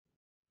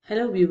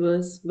Hello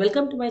viewers,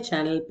 welcome to my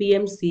channel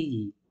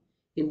PMCE.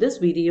 In this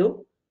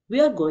video,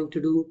 we are going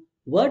to do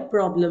word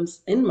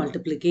problems in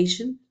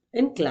multiplication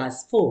in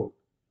class 4.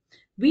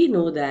 We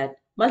know that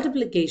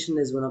multiplication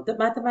is one of the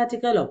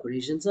mathematical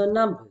operations on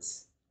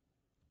numbers.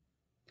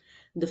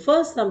 The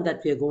first sum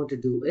that we are going to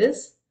do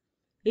is,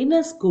 in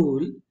a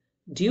school,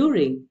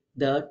 during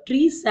the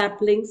tree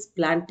saplings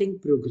planting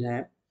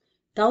program,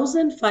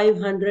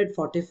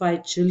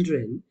 1545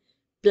 children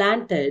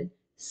planted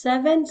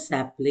 7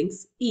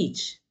 saplings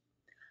each.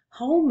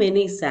 How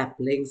many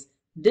saplings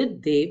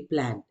did they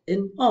plant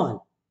in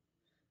all?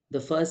 The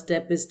first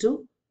step is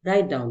to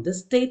write down the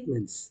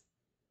statements.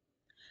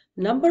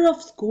 Number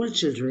of school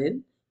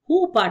children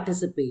who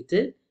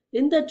participated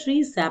in the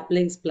tree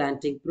saplings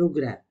planting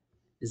program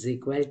is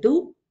equal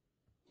to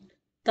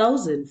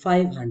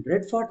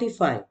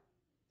 1545.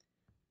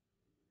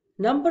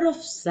 Number of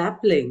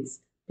saplings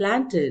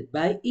planted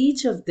by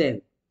each of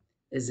them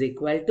is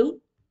equal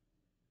to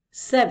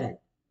 7.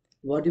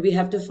 What do we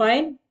have to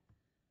find?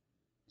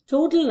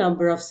 Total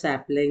number of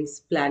saplings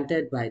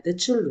planted by the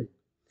children.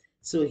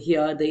 So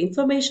here the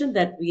information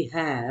that we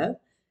have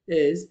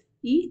is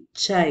each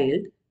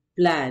child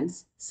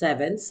plants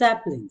 7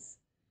 saplings.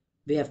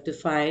 We have to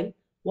find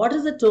what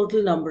is the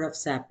total number of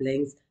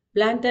saplings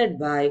planted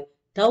by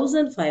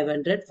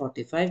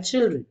 1545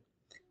 children.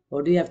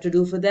 What do you have to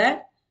do for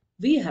that?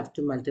 We have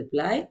to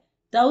multiply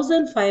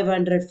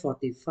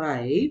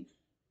 1545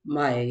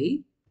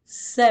 by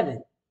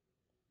 7.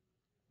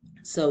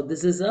 So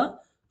this is a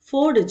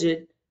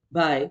 4-digit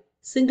by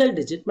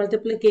single-digit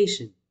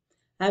multiplication.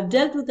 I have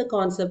dealt with the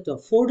concept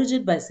of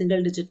 4-digit by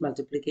single-digit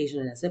multiplication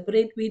in a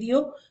separate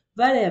video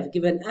where I have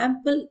given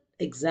ample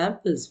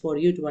examples for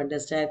you to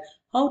understand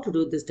how to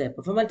do this type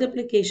of a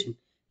multiplication.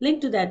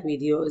 Link to that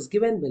video is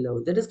given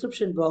below the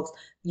description box.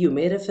 You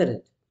may refer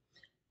it.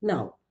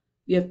 Now,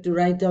 we have to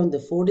write down the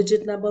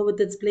 4-digit number with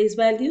its place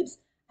values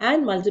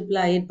and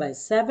multiply it by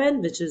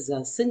 7, which is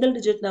a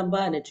single-digit number,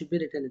 and it should be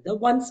written in the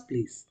ones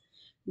place.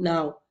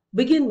 Now,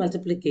 begin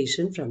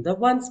multiplication from the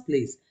ones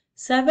place.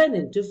 7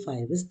 into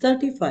 5 is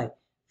 35.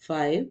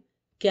 5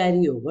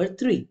 carry over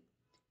 3.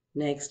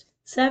 Next,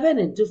 7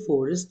 into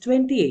 4 is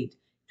 28.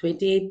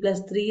 28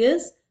 plus 3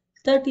 is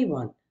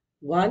 31.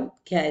 1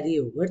 carry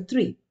over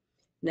 3.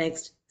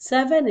 Next,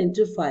 7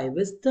 into 5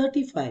 is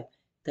 35.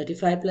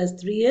 35 plus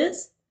 3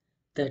 is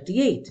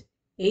 38.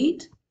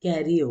 8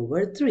 carry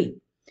over 3.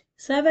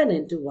 7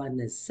 into 1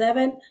 is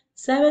 7.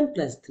 7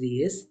 plus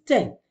 3 is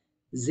 10.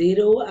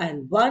 0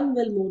 and 1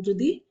 will move to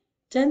the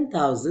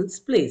 10,000s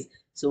place.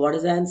 So what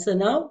is the answer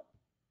now?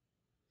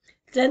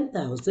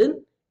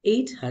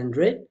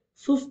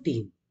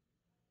 10,815.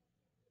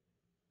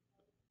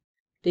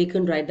 Take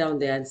and write down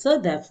the answer.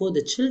 Therefore,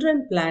 the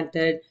children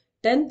planted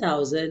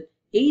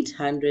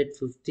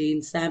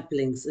 10,815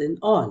 saplings in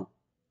all.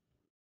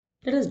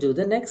 Let us do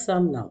the next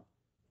sum now.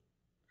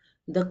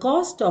 The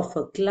cost of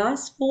a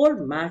class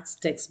 4 maths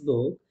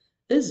textbook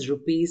is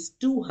rupees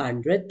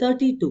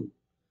 232.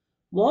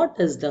 What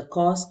is the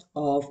cost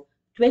of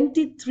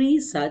 23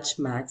 such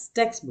maths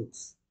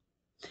textbooks?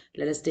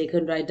 Let us take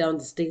and write down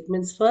the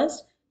statements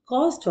first.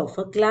 Cost of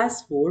a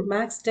class 4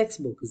 maths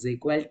textbook is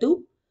equal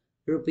to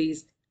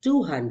rupees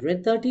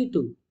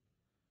 232.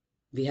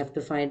 We have to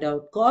find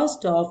out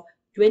cost of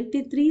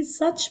 23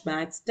 such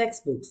maths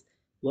textbooks.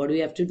 What do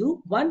we have to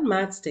do? One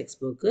maths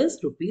textbook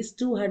is rupees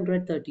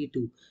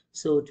 232.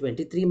 So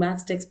 23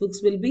 maths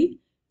textbooks will be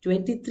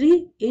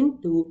 23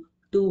 into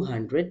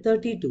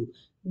 232.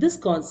 This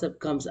concept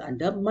comes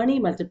under money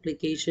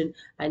multiplication,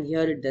 and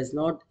here it does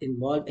not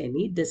involve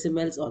any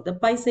decimals or the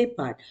paise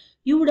part.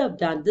 You would have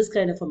done this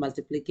kind of a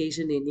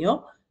multiplication in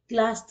your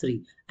class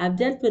 3. I've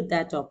dealt with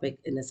that topic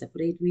in a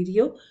separate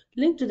video.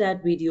 Link to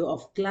that video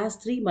of class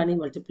 3 money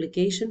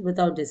multiplication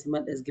without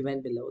decimal is given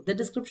below the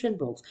description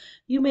box.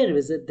 You may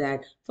revisit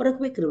that for a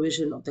quick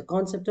revision of the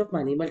concept of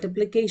money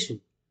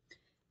multiplication.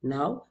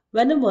 Now,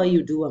 whenever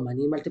you do a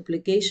money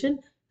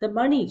multiplication, the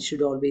money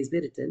should always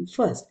be written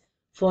first,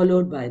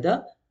 followed by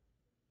the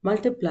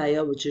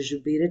multiplier, which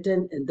should be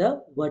written in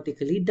the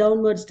vertically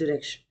downwards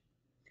direction.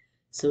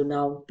 So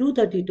now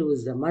 232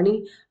 is the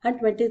money and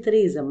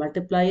 23 is the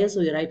multiplier,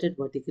 so you write it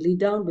vertically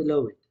down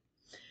below it.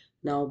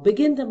 Now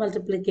begin the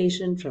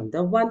multiplication from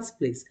the ones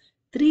place.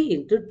 3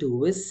 into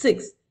 2 is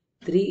 6.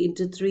 3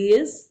 into 3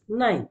 is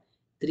 9.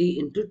 3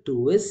 into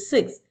 2 is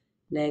 6.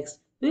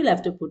 Next, we will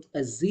have to put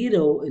a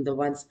 0 in the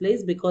ones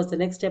place because the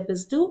next step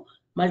is to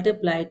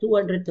multiply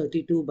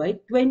 232 by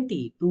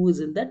 20. 2 is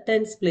in the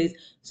tens place,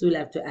 so we'll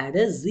have to add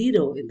a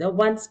 0 in the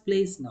ones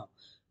place now.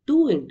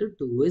 2 into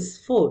 2 is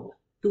 4.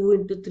 2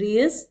 into 3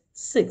 is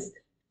 6.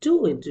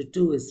 2 into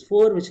 2 is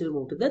 4, which will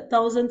move to the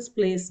thousands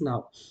place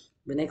now.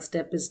 The next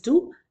step is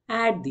to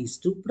add these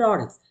two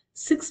products.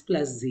 6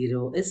 plus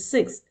 0 is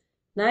 6.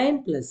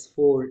 9 plus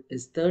 4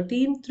 is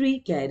 13. 3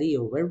 carry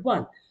over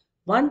 1.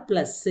 1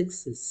 plus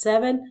 6 is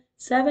 7.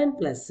 7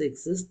 plus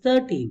 6 is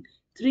 13.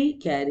 3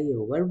 carry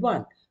over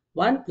 1.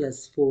 1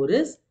 plus 4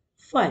 is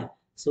 5.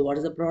 So what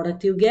is the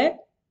product you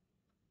get?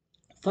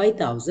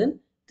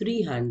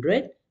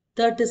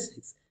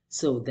 5,336.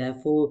 So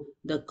therefore,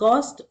 the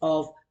cost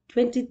of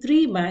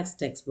 23 maths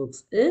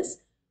textbooks is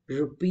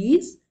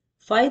rupees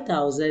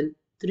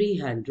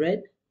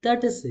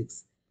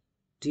 5,336.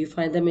 Do you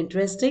find them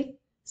interesting?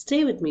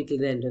 Stay with me till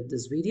the end of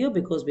this video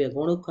because we are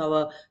going to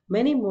cover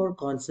many more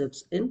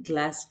concepts in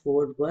class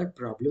 4 word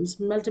problems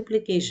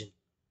multiplication.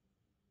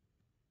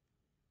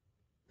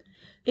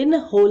 In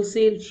a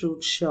wholesale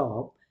fruit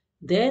shop,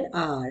 there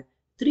are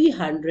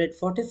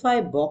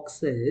 345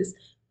 boxes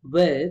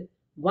with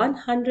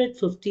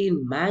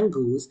 115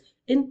 mangoes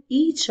in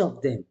each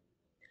of them.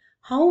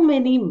 How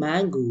many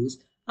mangoes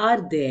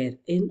are there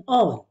in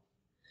all?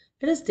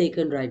 Let us take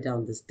and write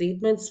down the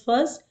statements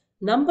first.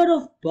 Number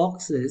of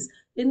boxes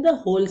in the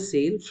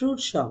wholesale fruit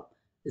shop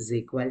is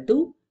equal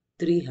to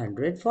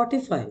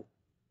 345.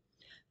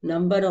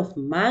 Number of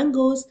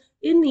mangoes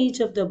in each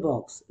of the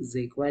box is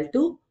equal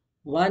to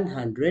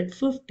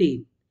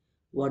 115.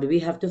 What do we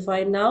have to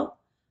find now?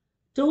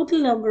 Total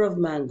number of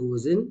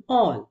mangoes in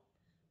all.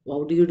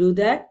 How do you do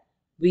that?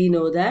 We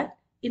know that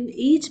in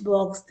each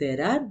box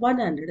there are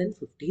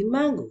 115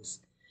 mangoes.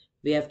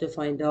 We have to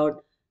find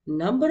out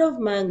number of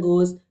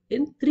mangoes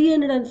in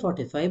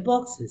 345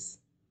 boxes.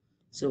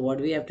 So what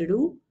do we have to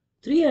do?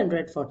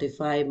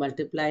 345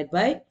 multiplied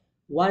by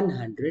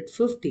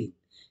 115.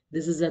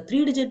 This is a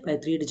 3-digit by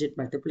 3-digit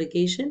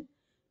multiplication.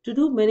 To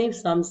do many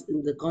sums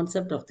in the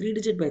concept of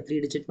 3-digit by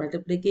 3-digit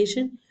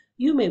multiplication,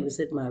 you may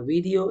visit my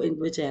video in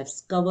which I have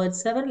covered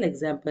several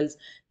examples.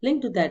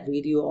 Link to that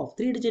video of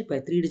 3-digit by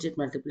 3-digit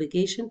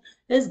multiplication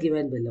is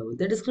given below in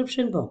the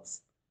description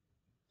box.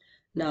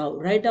 Now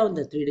write down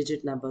the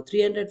 3-digit number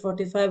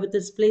 345 with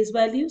its place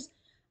values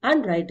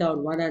and write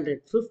down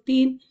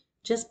 115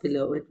 just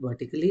below it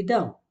vertically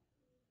down.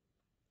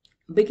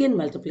 Begin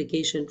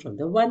multiplication from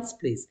the ones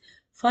place.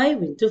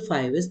 5 into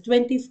 5 is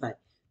 25.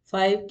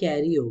 5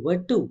 carry over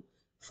 2.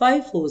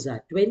 5 fours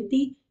are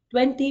 20.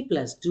 20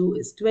 plus 2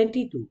 is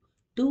 22.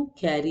 2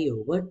 carry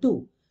over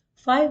 2.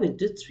 5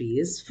 into 3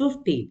 is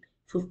 15.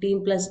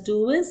 15 plus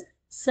 2 is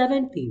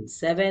 17.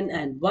 7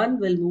 and 1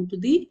 will move to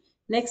the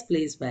next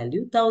place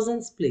value,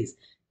 thousands place.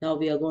 Now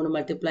we are going to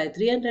multiply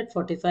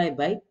 345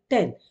 by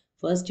 10.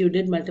 First you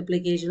did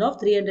multiplication of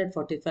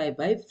 345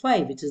 by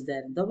 5 which is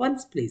there in the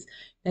ones place.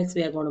 Next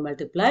we are going to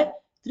multiply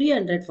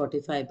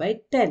 345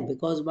 by 10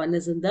 because 1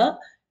 is in the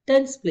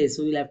tens place.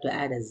 So we'll have to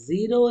add a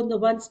 0 in the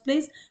ones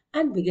place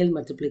and begin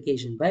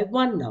multiplication by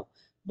 1 now.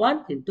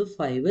 1 into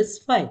 5 is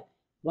 5.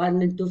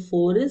 1 into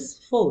 4 is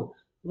 4.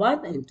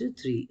 1 into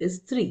 3 is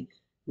 3.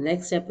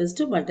 Next step is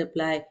to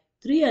multiply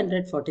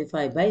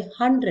 345 by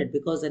 100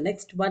 because the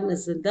next one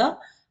is in the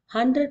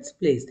hundreds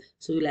place.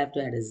 So we'll have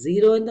to add a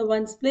 0 in the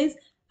ones place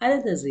and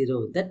another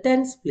 0 in the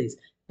tens place.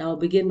 Now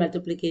begin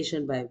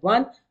multiplication by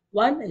 1.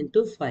 1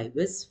 into 5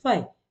 is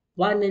 5.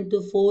 1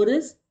 into 4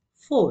 is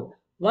 4.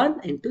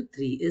 1 into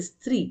 3 is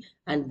 3.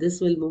 And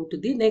this will move to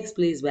the next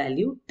place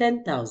value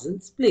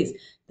 10,000s place.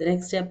 The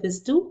next step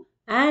is to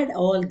add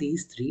all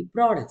these three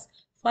products.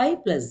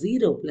 5 plus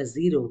 0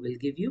 will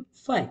give you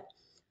 5.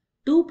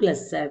 2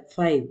 plus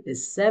 5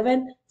 is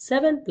 7.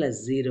 7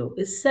 plus 0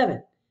 is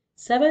 7.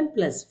 7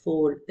 plus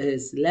 4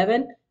 is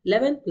 11.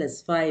 11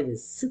 plus 5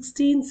 is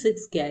 16.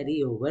 6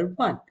 carry over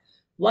 1.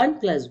 1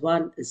 plus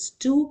 1 is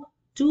 2.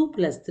 2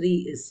 plus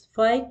 3 is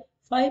 5.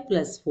 5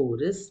 plus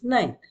 4 is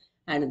 9.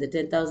 And in the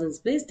 10,000s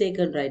place, take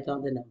and write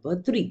down the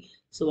number 3.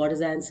 So what is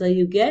the answer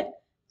you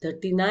get?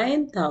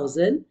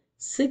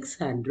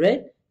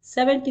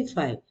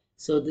 39,675.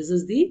 So this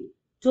is the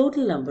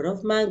total number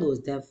of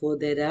mangoes. Therefore,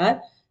 there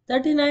are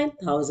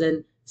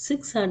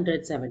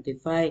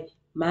 39,675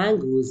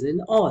 mangoes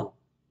in all.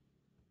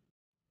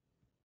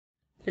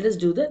 Let us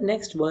do the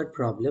next word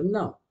problem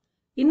now.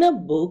 In a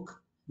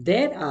book,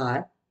 there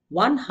are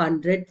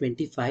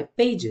 125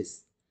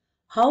 pages.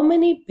 How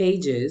many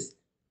pages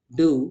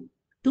do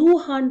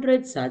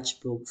 200 such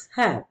books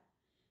have?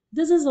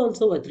 This is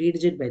also a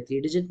 3-digit by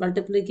 3-digit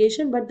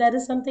multiplication, but there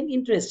is something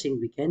interesting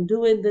we can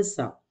do in this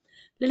sum.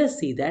 Let us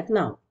see that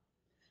now.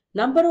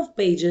 Number of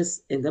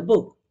pages in the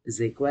book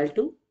is equal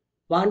to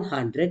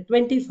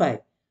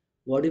 125.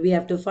 What do we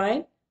have to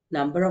find?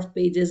 Number of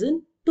pages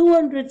in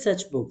 200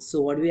 such books.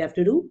 So what do we have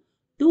to do?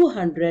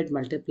 200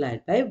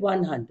 multiplied by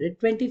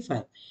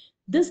 125.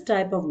 This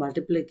type of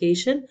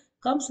multiplication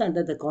comes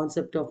under the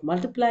concept of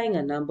multiplying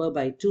a number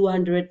by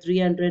 200,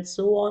 300,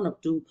 so on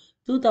up to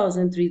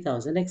 2000,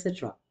 3000,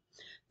 etc.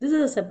 This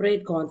is a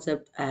separate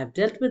concept. I have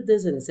dealt with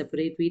this in a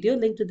separate video.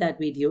 Link to that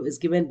video is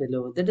given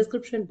below in the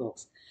description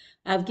box.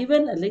 I have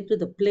given a link to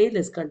the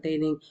playlist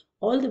containing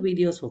all the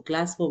videos for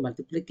class 4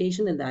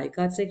 multiplication in the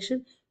iCard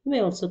section. You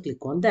may also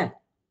click on that.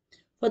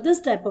 For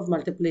this type of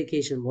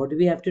multiplication, what do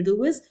we have to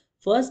do is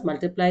first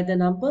multiply the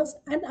numbers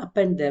and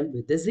append them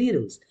with the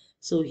zeros.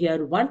 So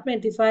here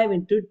 125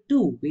 into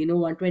 2. We know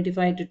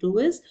 125 into 2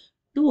 is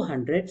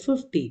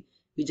 250.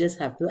 You just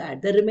have to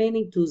add the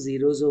remaining 2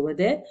 zeros over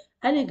there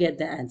and you get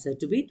the answer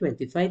to be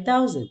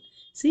 25,000.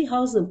 See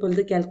how simple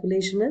the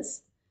calculation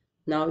is?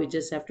 Now you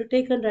just have to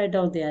take and write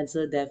down the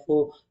answer.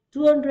 Therefore,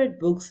 200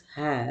 books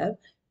have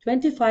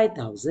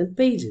 25,000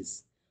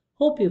 pages.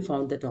 Hope you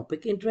found the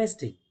topic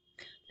interesting.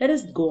 Let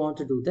us go on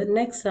to do the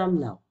next sum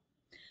now.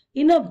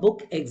 In a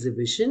book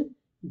exhibition,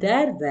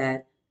 there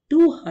were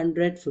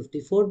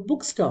 254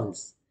 book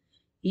stalls.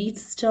 Each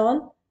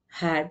stall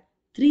had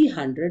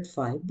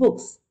 305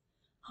 books.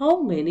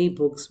 How many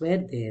books were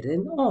there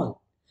in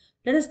all?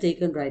 Let us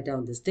take and write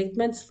down the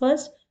statements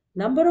first.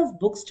 Number of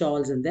book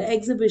stalls in the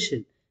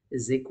exhibition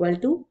is equal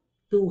to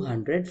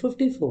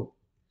 254.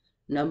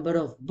 Number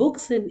of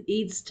books in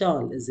each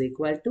stall is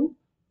equal to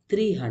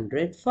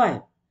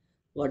 305.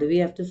 What do we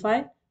have to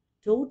find?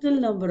 Total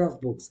number of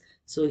books.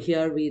 So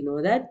here we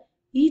know that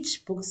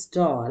each book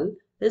stall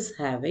is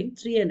having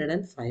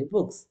 305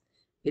 books.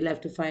 We'll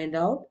have to find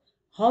out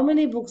how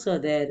many books are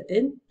there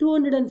in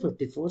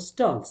 254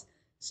 stalls.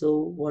 So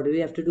what do we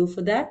have to do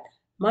for that?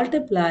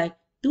 Multiply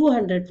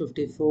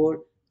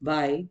 254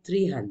 by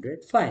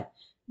 305.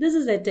 This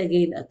is yet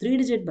again a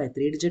 3-digit by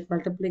 3-digit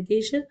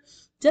multiplication.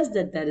 Just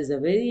that there is a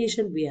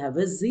variation. We have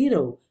a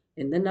 0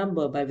 in the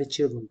number by which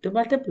you're going to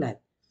multiply.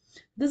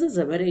 This is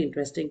a very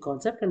interesting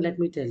concept, and let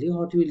me tell you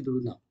what you will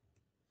do now.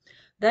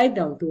 Write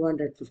down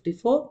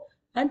 254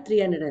 and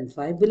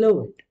 305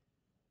 below it.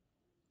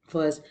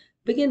 First,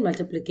 begin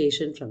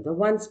multiplication from the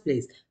ones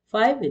place.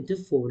 5 into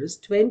 4 is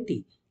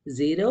 20.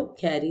 0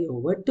 carry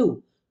over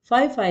 2.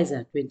 5 5s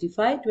are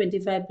 25.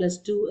 25 plus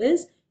 2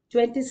 is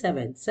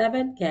 27.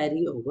 7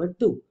 carry over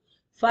 2.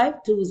 5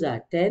 2s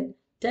are 10.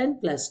 10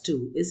 plus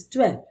 2 is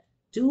 12.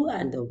 2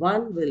 and the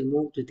 1 will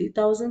move to the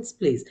thousands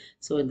place.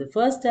 So in the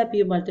first step,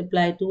 you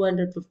multiply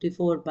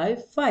 254 by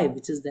 5,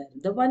 which is there in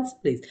the ones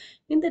place.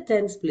 In the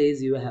tens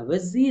place, you have a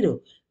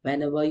 0.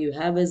 Whenever you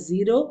have a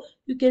 0,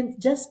 you can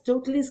just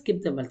totally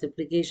skip the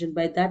multiplication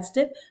by that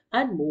step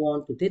and move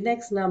on to the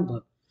next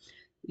number.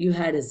 You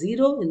had a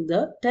 0 in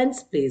the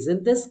tens place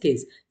in this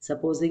case.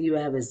 Supposing you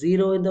have a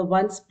 0 in the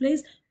ones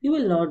place, you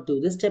will not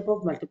do the step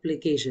of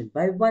multiplication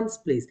by ones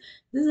place.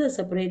 This is a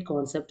separate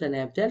concept, and I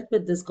have dealt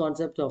with this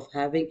concept of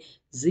having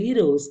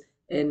zeros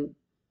in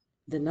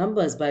the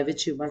numbers by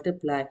which you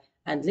multiply,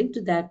 and link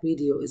to that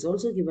video is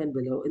also given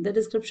below in the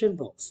description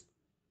box.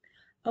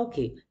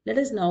 Okay, let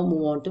us now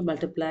move on to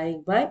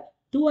multiplying by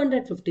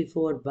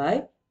 254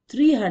 by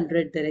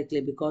 300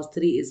 directly, because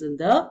 3 is in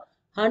the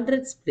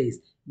hundreds place.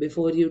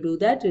 Before you do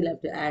that, you'll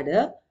have to add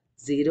a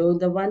 0 in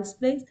the ones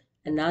place,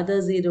 another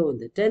 0 in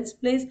the tens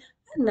place,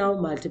 and now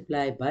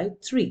multiply by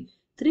 3.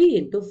 3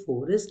 into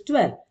 4 is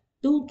 12.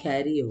 2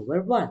 carry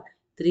over 1.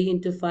 3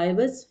 into 5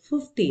 is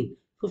 15.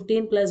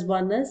 15 plus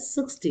 1 is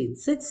 16.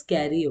 6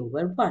 carry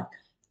over 1.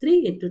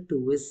 3 into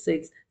 2 is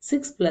 6.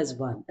 6 plus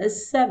 1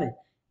 is 7.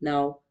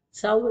 Now,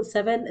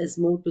 7 is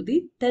moved to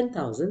the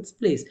 10,000s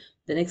place.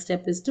 The next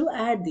step is to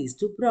add these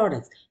two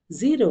products.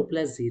 0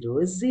 plus 0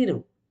 is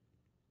 0.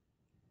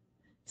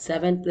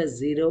 7 plus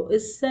 0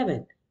 is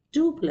 7.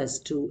 2 plus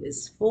 2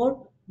 is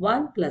 4.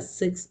 1 plus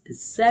 6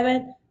 is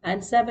 7.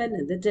 And 7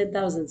 in the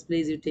 10,000s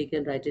place, you take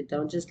and write it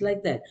down just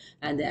like that.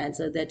 And the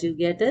answer that you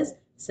get is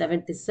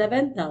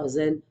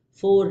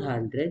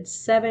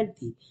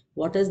 77,470.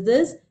 What is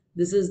this?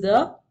 This is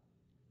the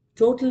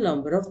total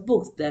number of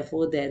books.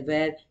 Therefore, there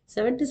were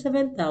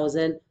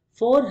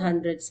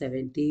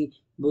 77,470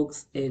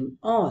 books in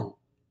all.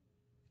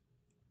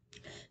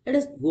 Let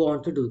us go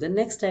on to do the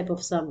next type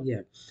of sum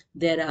here.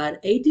 There are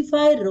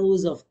 85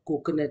 rows of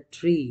coconut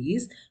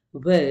trees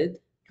with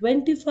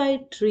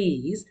 25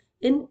 trees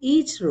in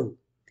each row.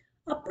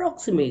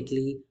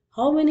 Approximately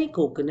how many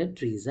coconut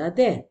trees are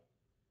there?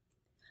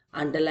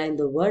 Underline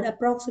the word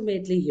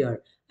approximately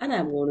here, and I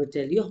am going to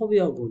tell you how we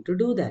are going to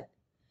do that.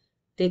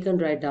 Take and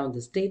write down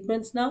the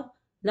statements now.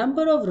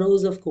 Number of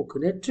rows of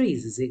coconut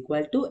trees is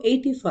equal to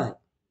 85.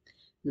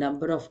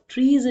 Number of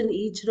trees in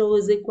each row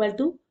is equal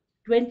to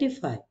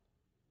 25.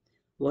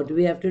 What do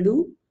we have to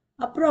do?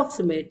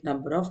 Approximate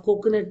number of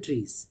coconut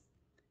trees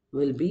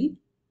will be,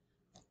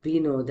 we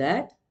know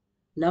that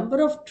number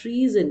of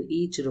trees in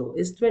each row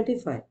is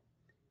 25.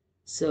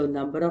 So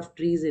number of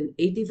trees in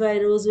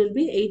 85 rows will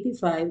be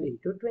 85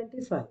 into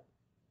 25.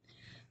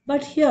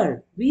 But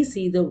here we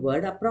see the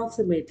word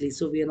approximately,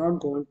 so we are not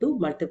going to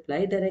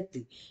multiply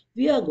directly.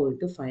 We are going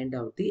to find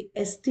out the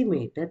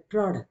estimated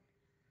product.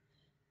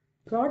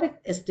 Product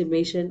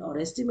estimation or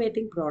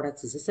estimating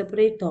products is a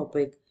separate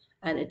topic,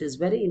 and it is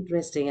very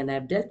interesting, and I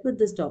have dealt with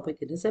this topic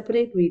in a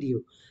separate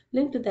video.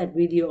 Link to that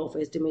video of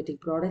estimating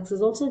products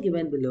is also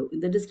given below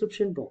in the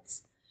description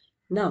box.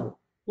 Now,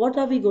 what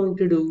are we going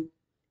to do?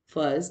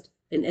 First,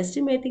 in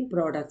estimating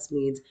products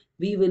means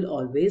we will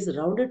always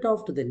round it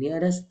off to the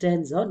nearest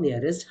tens or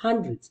nearest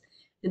hundreds.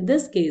 In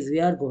this case, we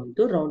are going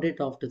to round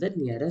it off to the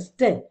nearest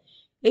 10.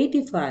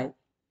 85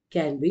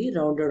 can be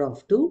rounded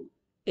off to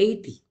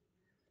 80.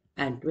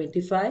 And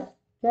 25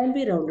 can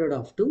be rounded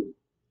off to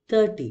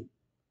 30.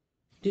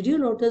 Did you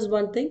notice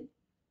one thing?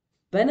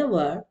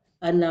 Whenever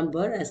a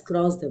number has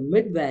crossed the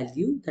mid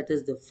value, that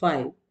is the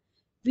 5,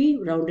 we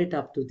round it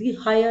up to the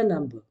higher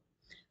number.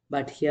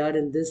 But here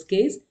in this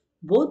case,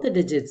 both the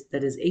digits,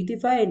 that is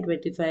 85 and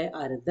 25,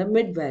 are in the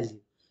mid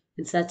value.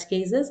 In such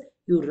cases,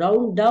 you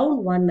round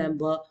down one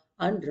number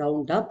and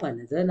round up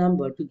another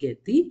number to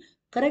get the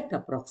correct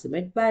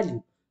approximate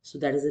value. So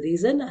that is the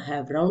reason I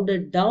have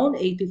rounded down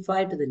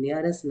 85 to the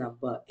nearest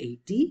number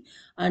 80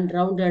 and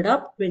rounded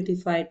up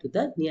 25 to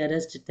the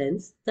nearest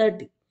tens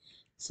 30.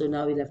 So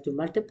now we'll have to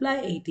multiply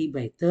 80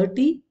 by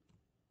 30.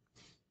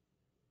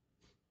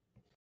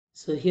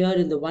 So here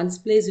in the ones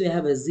place we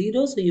have a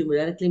 0. So you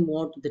directly move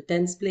on to the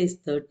tens place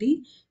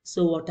 30.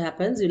 So what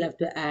happens? You'll have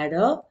to add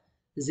a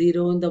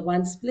 0 in the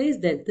ones place.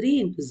 Then 3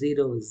 into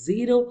 0 is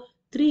 0.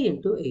 3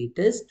 into 8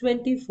 is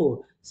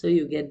 24. So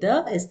you get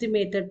the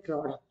estimated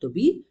product to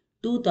be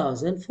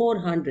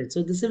 2400.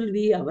 So this will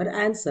be our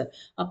answer.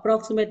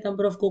 Approximate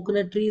number of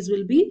coconut trees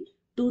will be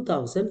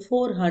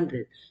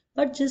 2400.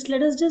 But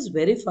let us just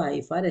verify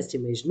if our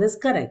estimation is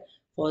correct.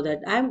 For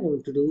that I am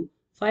going to do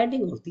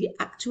finding of the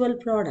actual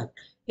product.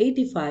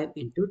 85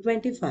 into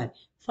 25.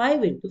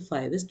 5 into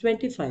 5 is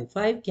 25.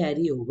 5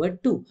 carry over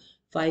 2.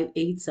 5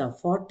 eights are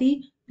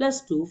 40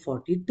 plus 2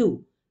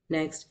 42.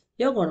 Next,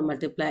 you're going to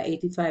multiply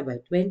 85 by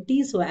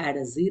 20. So add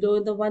a 0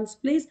 in the ones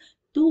place.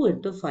 2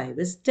 into 5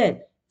 is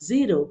 10.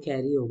 0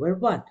 carry over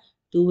 1.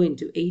 2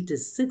 into 8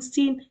 is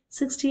 16.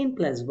 16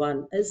 plus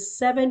 1 is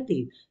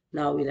 17.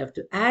 Now we'll have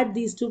to add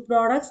these two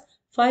products.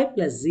 5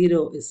 plus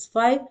 0 is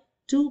 5.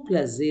 2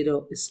 plus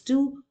 0 is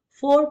 2.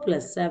 4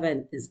 plus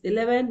 7 is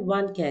 11.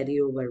 1 carry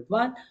over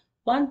 1.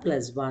 1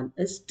 plus 1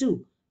 is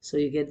 2. So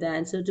you get the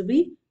answer to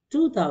be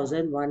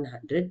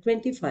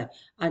 2125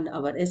 and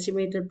our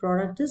estimated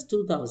product is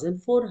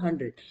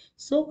 2400.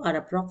 So our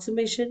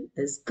approximation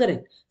is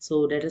correct.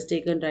 So let us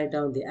take and write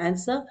down the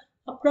answer.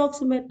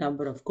 Approximate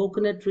number of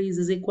coconut trees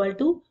is equal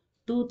to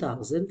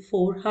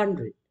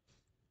 2400.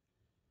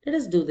 Let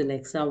us do the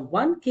next sum.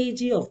 1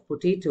 kg of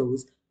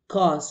potatoes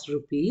costs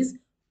rupees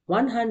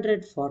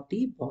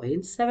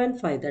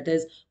 140.75, that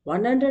is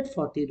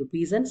 140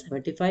 rupees and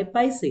 75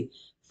 paise.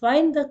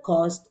 Find the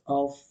cost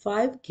of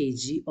 5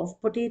 kg of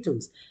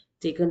potatoes.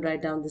 Take and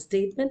write down the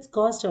statements.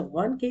 Cost of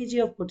 1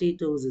 kg of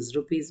potatoes is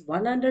rupees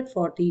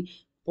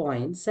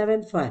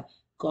 140.75.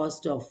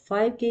 Cost of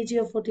 5 kg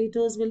of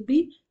potatoes will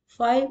be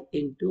 5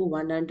 into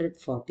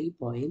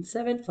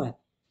 140.75.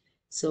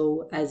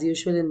 So as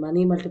usual in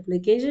money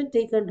multiplication,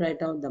 take and write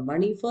down the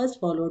money first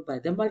followed by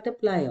the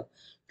multiplier.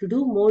 To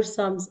do more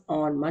sums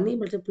on money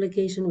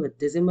multiplication with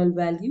decimal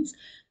values,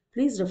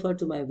 please refer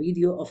to my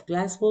video of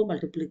class 4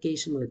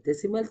 multiplication with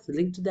decimals. The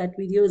link to that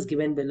video is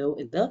given below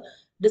in the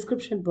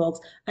description box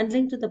and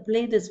link to the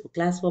playlist for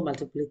class 4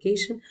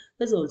 multiplication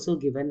is also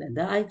given in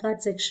the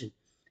iCard section.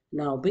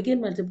 Now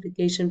begin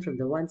multiplication from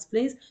the ones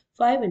place.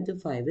 5 into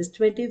 5 is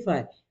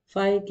 25.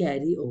 5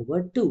 carry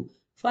over 2.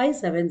 5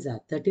 sevens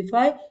are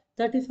 35.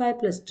 35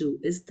 plus 2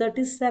 is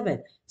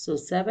 37. So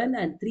 7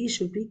 and 3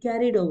 should be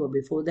carried over.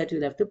 Before that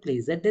you'll have to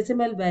place the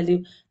decimal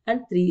value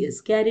and 3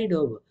 is carried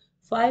over.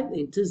 5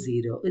 into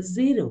 0 is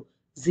 0.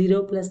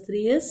 0 plus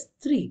 3 is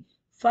 3.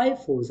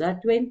 5 fours are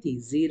 20.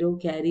 0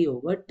 carry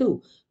over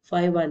 2.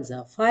 5 ones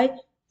are 5.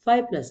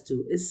 5 plus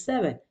 2 is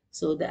 7.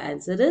 So the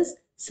answer is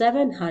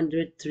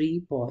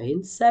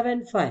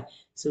 703.75.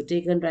 So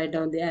take and write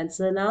down the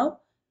answer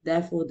now.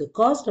 Therefore, the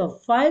cost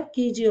of 5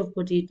 kg of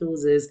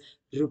potatoes is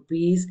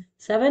rupees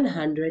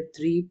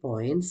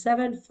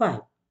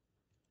 703.75.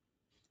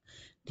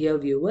 Dear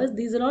viewers,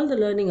 these are all the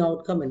learning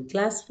outcome in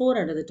class 4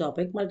 under the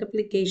topic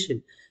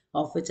multiplication,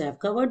 of which I have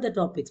covered the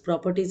topics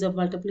properties of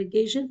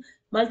multiplication,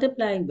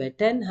 multiplying by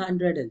 10,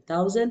 100 and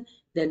 1000,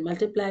 then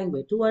multiplying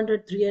by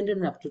 200, 300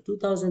 and up to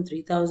 2000,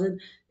 3000.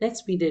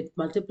 Next we did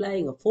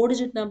multiplying a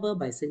 4-digit number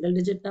by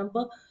single-digit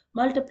number,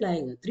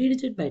 multiplying a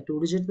 3-digit by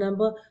 2-digit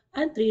number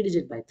and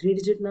 3-digit by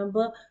 3-digit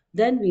number.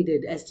 Then we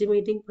did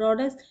estimating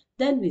products.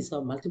 Then we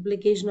saw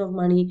multiplication of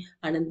money,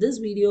 and in this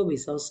video we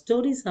saw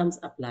story sums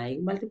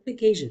applying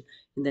multiplication.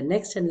 In the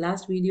next and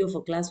last video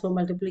for class 4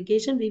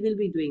 multiplication, we will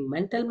be doing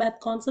mental math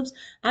concepts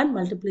and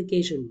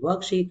multiplication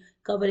worksheet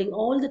covering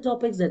all the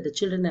topics that the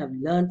children have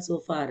learned so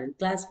far in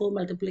class 4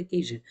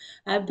 multiplication.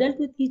 I have dealt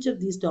with each of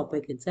these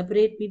topics in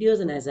separate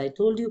videos, and as I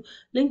told you,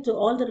 link to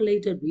all the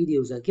related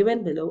videos are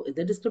given below in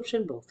the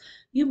description box.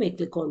 You may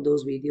click on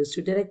those videos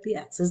to directly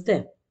access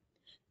them.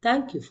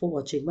 Thank you for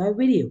watching my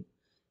video.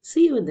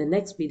 See you in the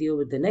next video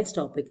with the next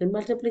topic in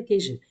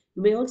multiplication.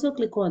 You may also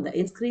click on the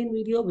in-screen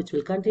video which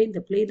will contain the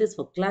playlist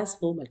for class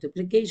 4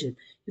 multiplication.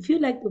 If you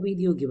like the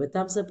video, give a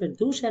thumbs up and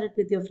do share it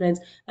with your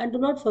friends. And do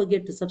not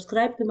forget to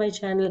subscribe to my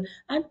channel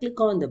and click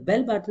on the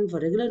bell button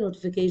for regular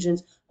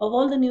notifications of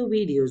all the new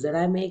videos that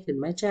I make in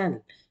my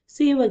channel.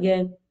 See you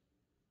again.